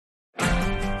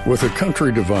With a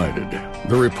country divided,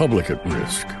 the republic at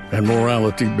risk, and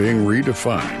morality being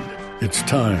redefined, it's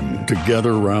time to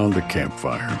gather around the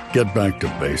campfire, get back to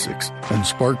basics, and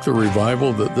spark the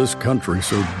revival that this country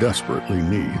so desperately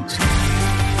needs.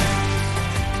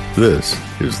 This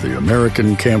is the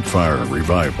American Campfire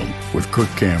Revival with Kirk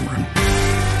Cameron.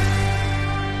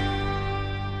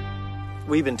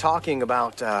 We've been talking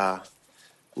about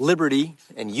liberty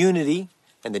and unity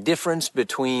and the difference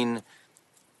between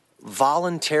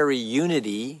voluntary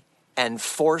unity and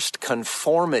forced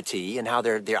conformity and how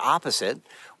they're opposite.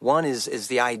 One is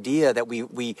the idea that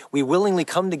we willingly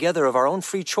come together of our own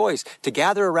free choice to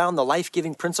gather around the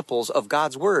life-giving principles of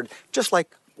God's Word, just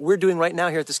like we're doing right now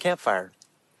here at this campfire.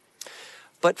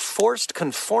 But forced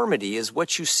conformity is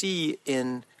what you see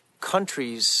in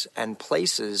countries and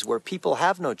places where people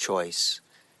have no choice.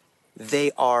 They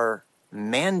are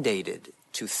mandated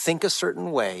to think a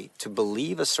certain way, to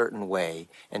believe a certain way,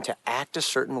 and to act a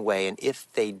certain way. And if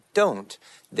they don't,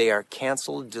 they are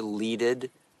canceled,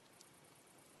 deleted,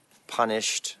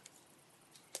 punished.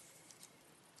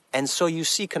 And so you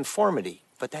see conformity,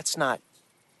 but that's not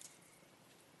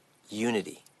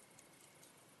unity.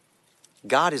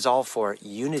 God is all for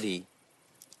unity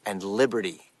and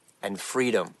liberty and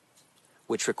freedom,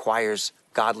 which requires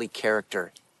godly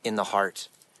character in the heart.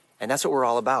 And that's what we're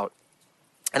all about.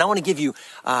 And I want to give you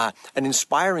an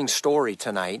inspiring story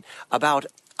tonight about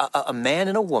a man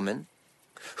and a woman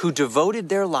who devoted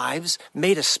their lives,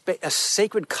 made a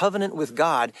sacred covenant with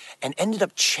God, and ended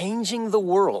up changing the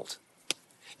world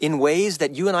in ways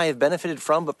that you and I have benefited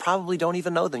from, but probably don't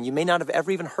even know them. You may not have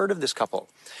ever even heard of this couple.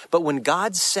 But when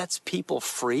God sets people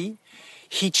free,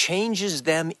 He changes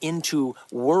them into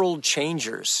world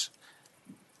changers.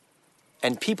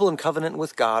 And people in covenant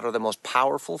with God are the most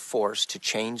powerful force to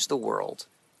change the world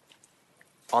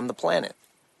on the planet.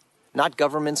 Not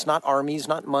governments, not armies,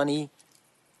 not money,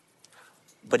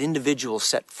 but individuals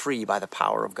set free by the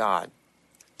power of God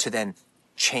to then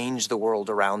change the world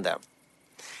around them.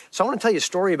 So I want to tell you a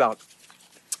story about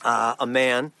a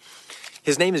man.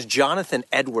 His name is Jonathan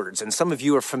Edwards, and some of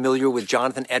you are familiar with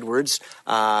Jonathan Edwards.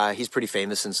 He's pretty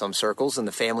famous in some circles in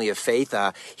the family of faith.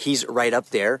 He's right up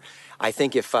there. I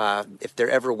think if there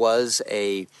ever was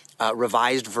a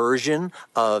revised version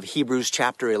of Hebrews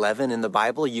chapter 11 in the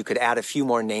Bible, you could add a few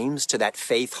more names to that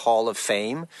faith hall of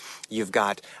fame. You've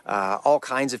got all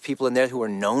kinds of people in there who are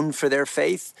known for their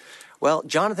faith. Well,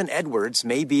 Jonathan Edwards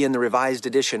may be in the revised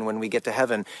edition when we get to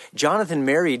heaven. Jonathan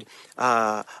married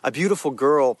a beautiful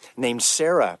girl named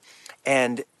Sarah,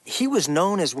 and he was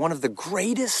known as one of the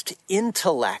greatest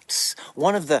intellects,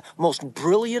 one of the most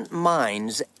brilliant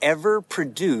minds ever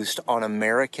produced on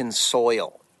American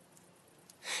soil.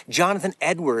 Jonathan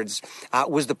Edwards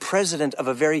was the president of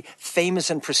a very famous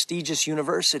and prestigious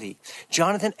university.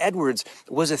 Jonathan Edwards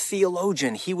was a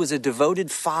theologian. He was a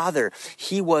devoted father.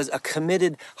 He was a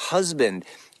committed husband.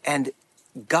 And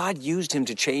God used him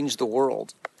to change the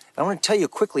world. I want to tell you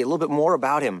quickly a little bit more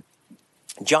about him.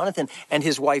 Jonathan and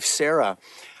his wife Sarah,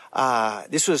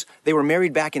 they were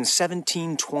married back in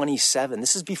 1727.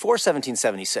 This is before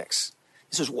 1776.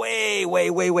 This was way, way,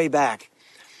 way, way back.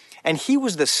 And he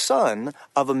was the son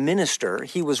of a minister.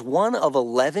 He was one of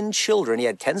 11 children. He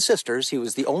had 10 sisters. He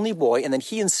was the only boy. And then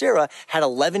he and Sarah had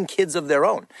 11 kids of their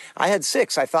own. I had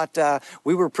 6. I thought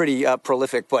we were pretty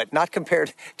prolific, but not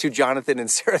compared to Jonathan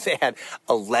and Sarah. They had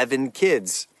 11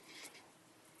 kids.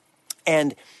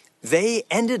 And they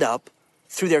ended up,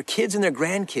 through their kids and their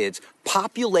grandkids,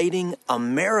 populating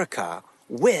America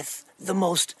with the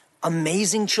most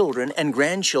amazing children and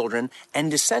grandchildren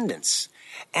and descendants.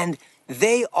 And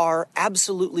they are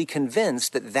absolutely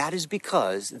convinced that that is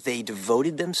because they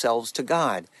devoted themselves to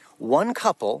God. One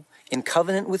couple in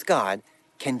covenant with God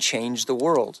can change the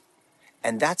world.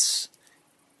 And that's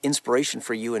inspiration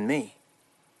for you and me.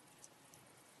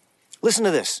 Listen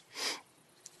to this.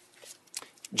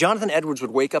 Jonathan Edwards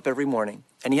would wake up every morning,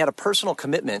 and he had a personal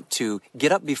commitment to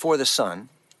get up before the sun.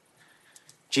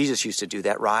 Jesus used to do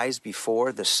that, rise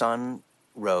before the sun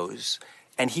rose,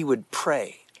 and he would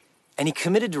pray. And he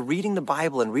committed to reading the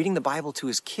Bible and reading the Bible to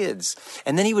his kids.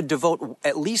 And then he would devote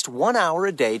at least 1 hour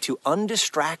a day to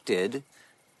undistracted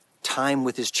time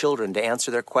with his children to answer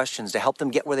their questions, to help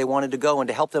them get where they wanted to go, and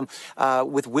to help them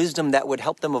with wisdom that would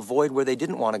help them avoid where they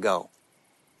didn't want to go.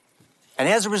 And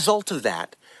as a result of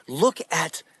that, look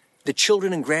at the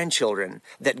children and grandchildren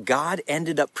that God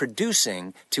ended up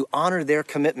producing to honor their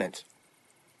commitment.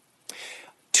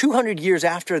 200 years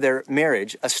after their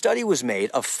marriage, a study was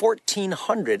made of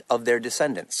 1,400 of their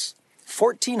descendants.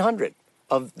 1,400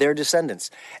 of their descendants.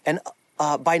 And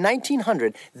by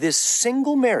 1900, this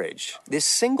single marriage, this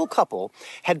single couple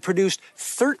had produced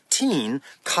 13 13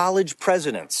 college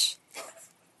presidents,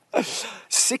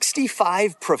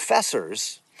 65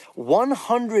 professors,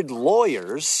 100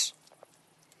 lawyers,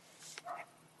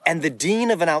 and the dean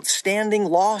of an outstanding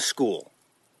law school.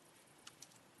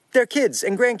 Their kids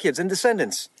and grandkids and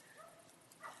descendants.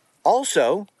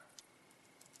 Also,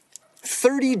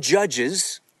 30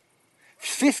 judges,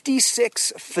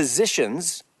 56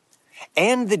 physicians,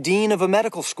 and the dean of a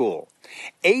medical school.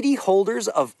 80 holders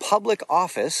of public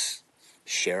office,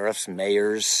 sheriffs,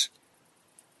 mayors,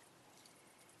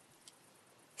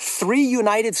 3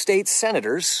 United States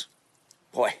senators.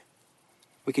 Boy,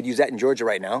 we could use that in Georgia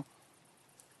right now.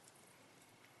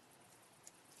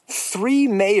 3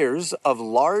 mayors of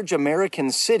large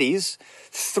American cities,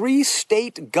 3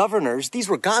 state governors. These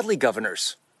were godly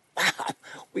governors. Wow,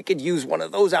 we could use one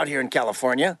of those out here in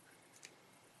California.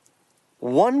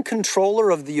 1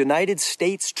 controller of the United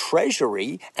States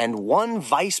Treasury and 1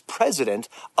 vice president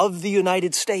of the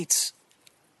United States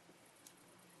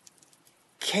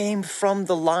came from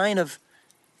the line of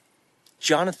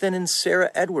Jonathan and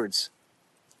Sarah Edwards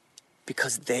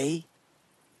because they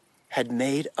had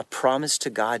made a promise to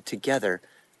God together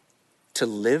to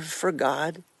live for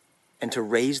God and to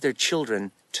raise their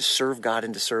children to serve God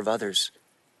and to serve others.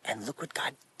 And look what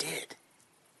God did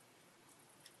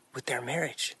with their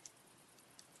marriage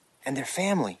and their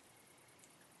family.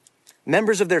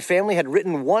 Members of their family had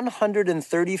written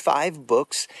 135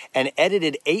 books and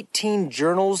edited 18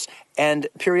 journals and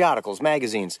periodicals,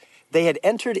 magazines. They had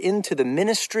entered into the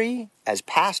ministry as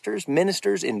pastors,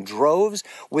 ministers in droves,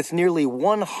 with nearly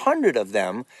 100 of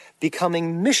them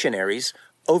becoming missionaries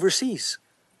overseas,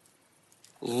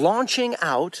 launching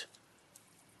out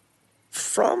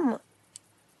from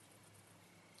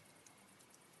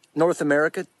North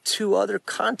America to other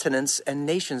continents and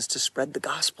nations to spread the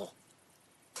gospel.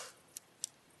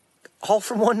 All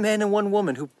from one man and one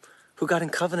woman who got in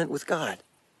covenant with God.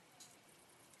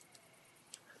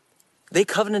 They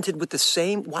covenanted with the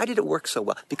same. Why did it work so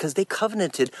well? Because they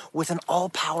covenanted with an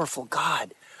all-powerful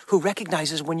God who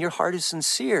recognizes when your heart is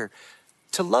sincere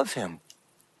to love him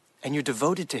and you're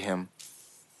devoted to him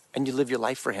and you live your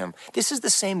life for him. This is the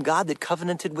same God that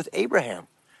covenanted with Abraham,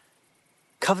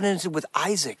 covenanted with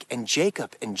Isaac and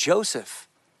Jacob and Joseph.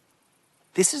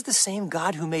 This is the same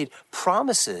God who made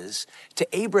promises to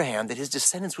Abraham that his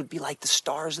descendants would be like the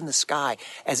stars in the sky,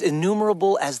 as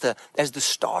innumerable as the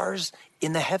stars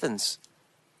in the heavens.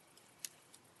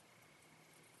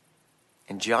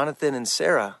 And Jonathan and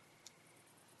Sarah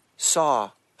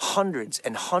saw hundreds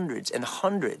and hundreds and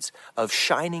hundreds of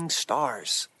shining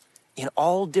stars in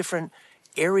all different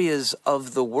areas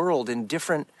of the world, in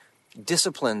different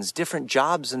disciplines, different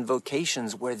jobs and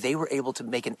vocations, where they were able to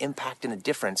make an impact and a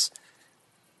difference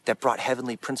that brought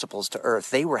heavenly principles to earth.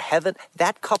 They were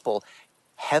that couple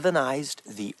heavenized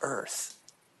the earth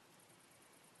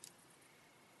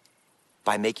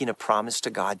by making a promise to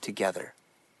God together.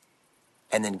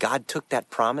 And then God took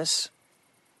that promise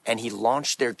and he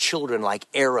launched their children like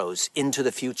arrows into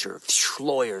the future.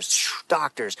 Lawyers,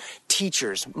 doctors,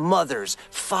 teachers, mothers,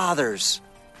 fathers,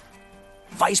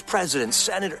 vice presidents,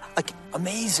 senators, like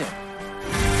amazing.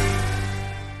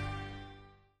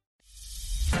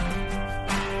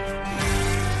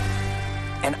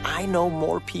 And I know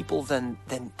more people than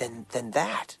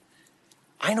that.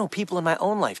 I know people in my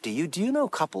own life. Do you? Do you know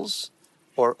couples,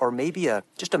 or maybe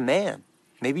just a man,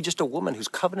 maybe just a woman who's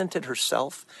covenanted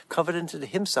himself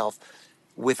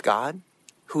with God,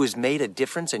 who has made a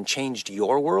difference and changed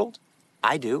your world?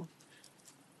 I do.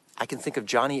 I can think of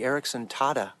Johnny Erickson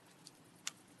Tada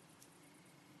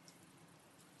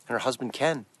and her husband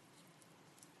Ken.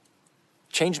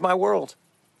 Changed my world.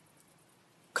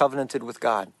 Covenanted with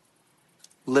God.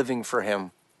 Living for him,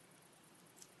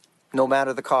 no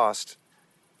matter the cost.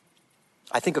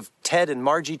 I think of Ted and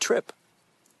Margie Tripp.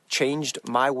 Changed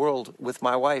my world with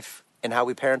my wife and how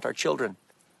we parent our children.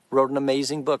 Wrote an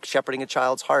amazing book, Shepherding a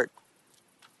Child's Heart.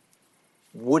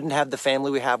 Wouldn't have the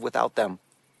family we have without them.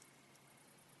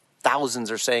 Thousands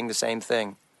are saying the same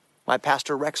thing. My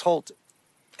pastor Rex Holt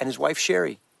and his wife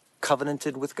Sherry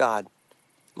covenanted with God.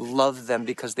 Love them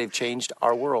because they've changed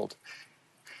our world.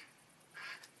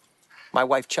 My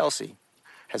wife, Chelsea,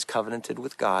 has covenanted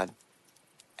with God,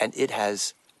 and it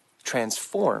has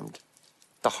transformed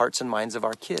the hearts and minds of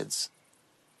our kids.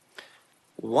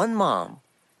 One mom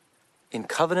in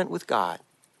covenant with God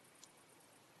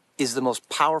is the most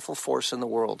powerful force in the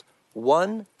world.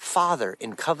 One father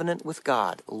in covenant with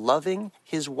God, loving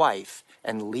his wife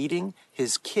and leading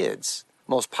his kids,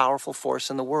 most powerful force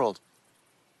in the world.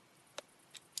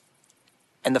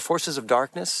 And the forces of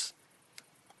darkness,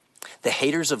 the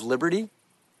haters of liberty,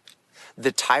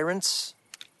 the tyrants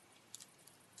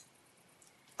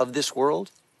of this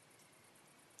world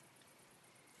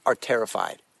are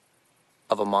terrified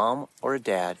of a mom or a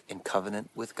dad in covenant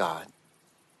with God,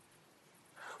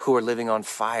 who are living on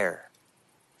fire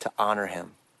to honor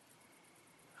him,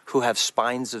 who have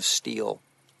spines of steel,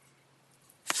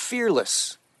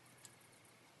 fearless,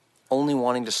 only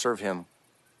wanting to serve him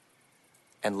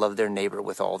and love their neighbor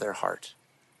with all their heart,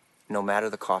 no matter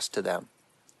the cost to them.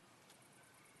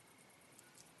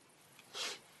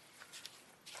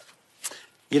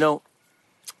 You know,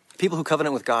 people who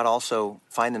covenant with God also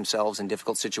find themselves in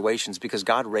difficult situations because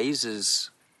God raises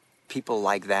people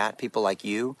like that, people like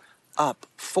you, up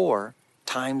for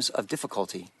times of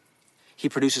difficulty. He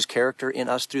produces character in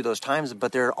us through those times,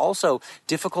 but there are also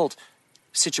difficult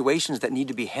situations that need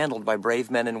to be handled by brave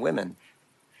men and women.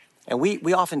 And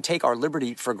we often take our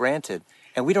liberty for granted,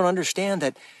 and we don't understand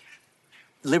that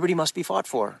liberty must be fought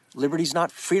for.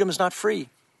 Freedom is not free.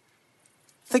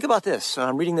 Think about this.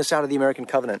 I'm reading this out of the American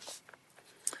Covenant.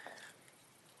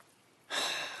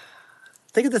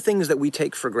 Think of the things that we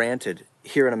take for granted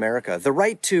here in America. The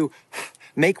right to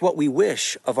make what we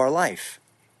wish of our life,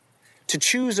 to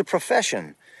choose a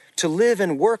profession, to live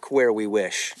and work where we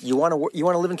wish. You want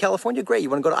to live in California? Great. You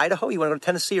want to go to Idaho? You want to go to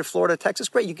Tennessee or Florida, Texas?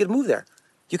 Great. You can move there.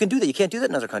 You can do that. You can't do that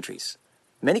in other countries.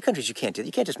 Many countries you can't do that.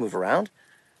 You can't just move around.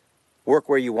 Work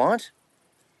where you want.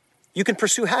 You can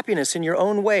pursue happiness in your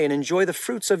own way and enjoy the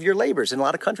fruits of your labors. In a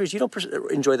lot of countries, you don't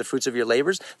enjoy the fruits of your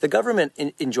labors. The government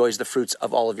enjoys the fruits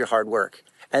of all of your hard work,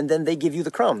 and then they give you the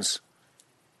crumbs.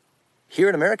 Here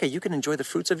in America, you can enjoy the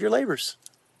fruits of your labors.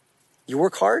 You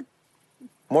work hard,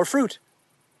 more fruit,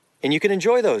 and you can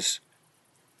enjoy those.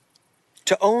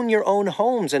 To own your own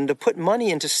homes and to put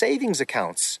money into savings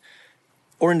accounts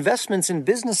or investments in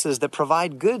businesses that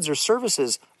provide goods or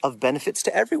services of benefits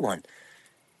to everyone.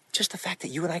 Just the fact that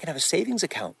you and I can have a savings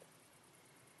account.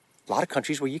 A lot of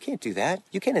countries where you can't do that.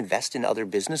 You can't invest in other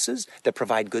businesses that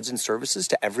provide goods and services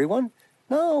to everyone.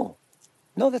 No,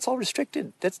 that's all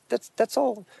restricted. That's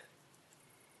all.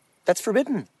 That's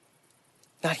forbidden.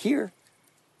 Not here.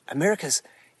 America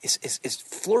is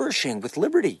flourishing with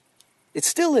liberty. It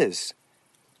still is.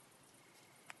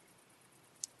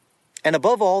 And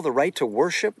above all, the right to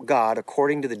worship God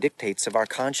according to the dictates of our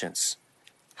conscience.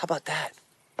 How about that?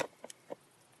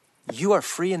 You are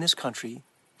free in this country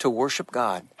to worship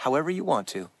God however you want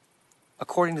to,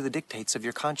 according to the dictates of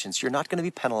your conscience. You're not going to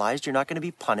be penalized. You're not going to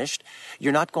be punished.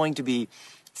 You're not going to be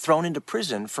thrown into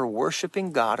prison for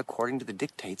worshiping God according to the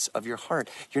dictates of your heart.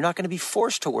 You're not going to be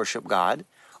forced to worship God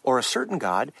or a certain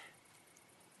God.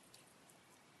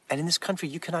 And in this country,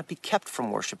 you cannot be kept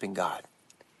from worshiping God.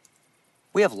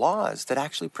 We have laws that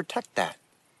actually protect that.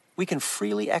 We can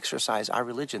freely exercise our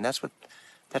religion. That's what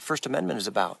that First Amendment is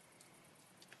about.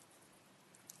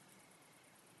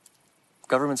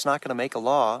 Government's not going to make a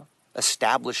law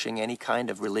establishing any kind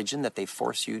of religion that they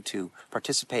force you to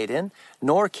participate in,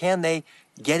 nor can they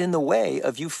get in the way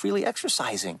of you freely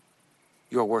exercising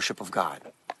your worship of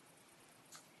God.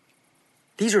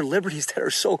 These are liberties that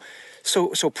are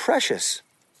so precious.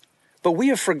 But we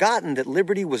have forgotten that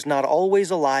liberty was not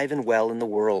always alive and well in the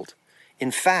world.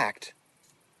 In fact,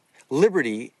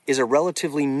 liberty is a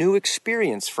relatively new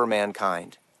experience for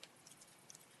mankind.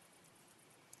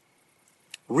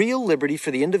 Real liberty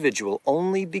for the individual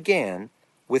only began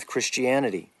with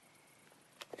Christianity.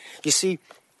 You see,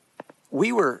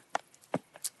 we were,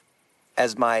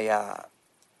 as my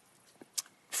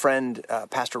friend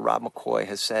Pastor Rob McCoy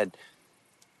has said,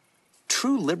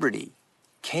 true liberty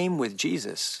came with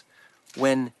Jesus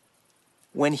when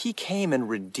he came and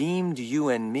redeemed you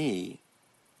and me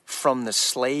from the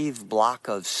slave block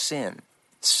of sin.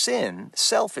 Sin,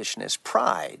 selfishness,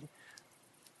 pride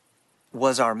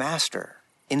was our master.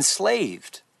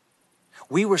 Enslaved.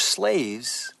 We were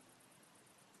slaves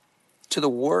to the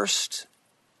worst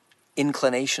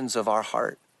inclinations of our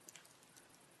heart.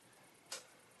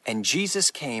 And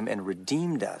Jesus came and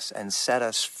redeemed us and set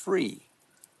us free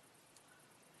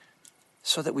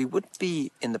so that we wouldn't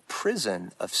be in the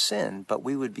prison of sin, but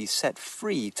we would be set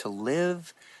free to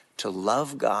live, to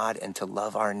love God, and to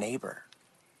love our neighbor.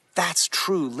 That's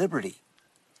true liberty.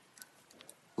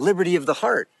 Liberty of the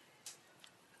heart,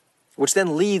 which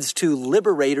then leads to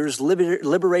liberators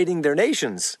liberating their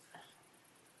nations.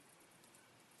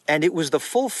 And it was the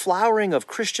full flowering of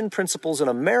Christian principles in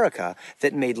America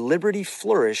that made liberty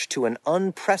flourish to an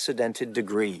unprecedented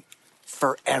degree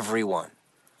for everyone,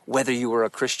 whether you were a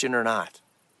Christian or not.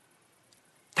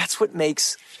 That's what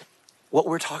makes what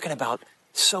we're talking about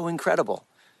so incredible.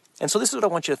 And so this is what I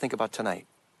want you to think about tonight.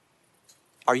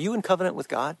 Are you in covenant with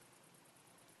God?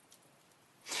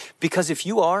 Because if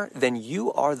you are, then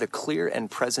you are the clear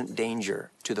and present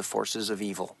danger to the forces of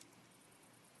evil.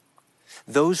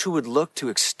 those who would look to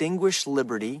extinguish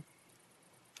liberty,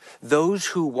 those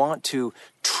who want to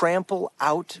trample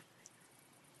out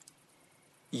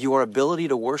your ability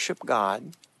to worship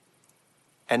God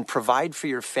and provide for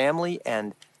your family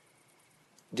and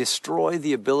destroy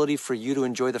the ability for you to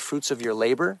enjoy the fruits of your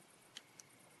labor,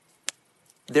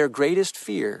 their greatest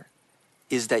fear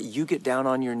is that you get down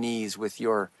on your knees with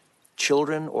your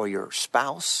children or your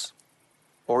spouse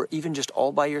or even just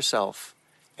all by yourself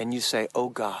and you say, "Oh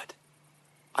God,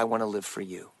 I want to live for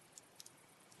you.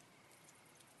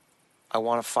 I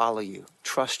want to follow you,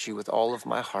 trust you with all of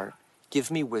my heart.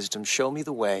 Give me wisdom, show me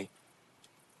the way.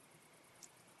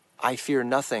 I fear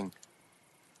nothing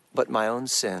but my own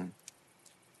sin.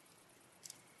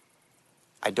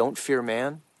 I don't fear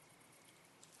man.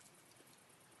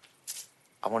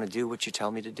 I want to do what you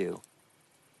tell me to do.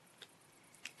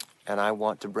 And I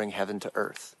want to bring heaven to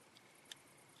earth.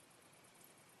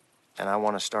 And I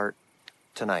want to start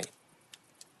tonight."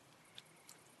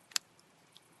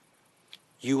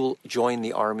 You will join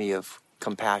the army of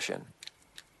compassion,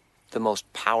 the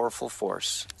most powerful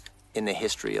force in the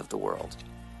history of the world.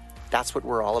 That's what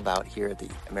we're all about here at the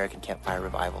American Campfire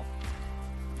Revival.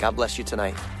 God bless you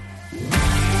tonight.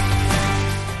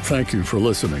 Thank you for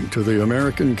listening to the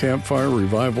American Campfire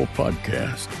Revival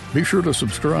podcast. Be sure to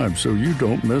subscribe so you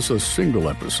don't miss a single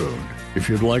episode. If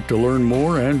you'd like to learn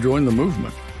more and join the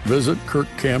movement, visit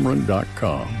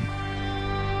kirkcameron.com.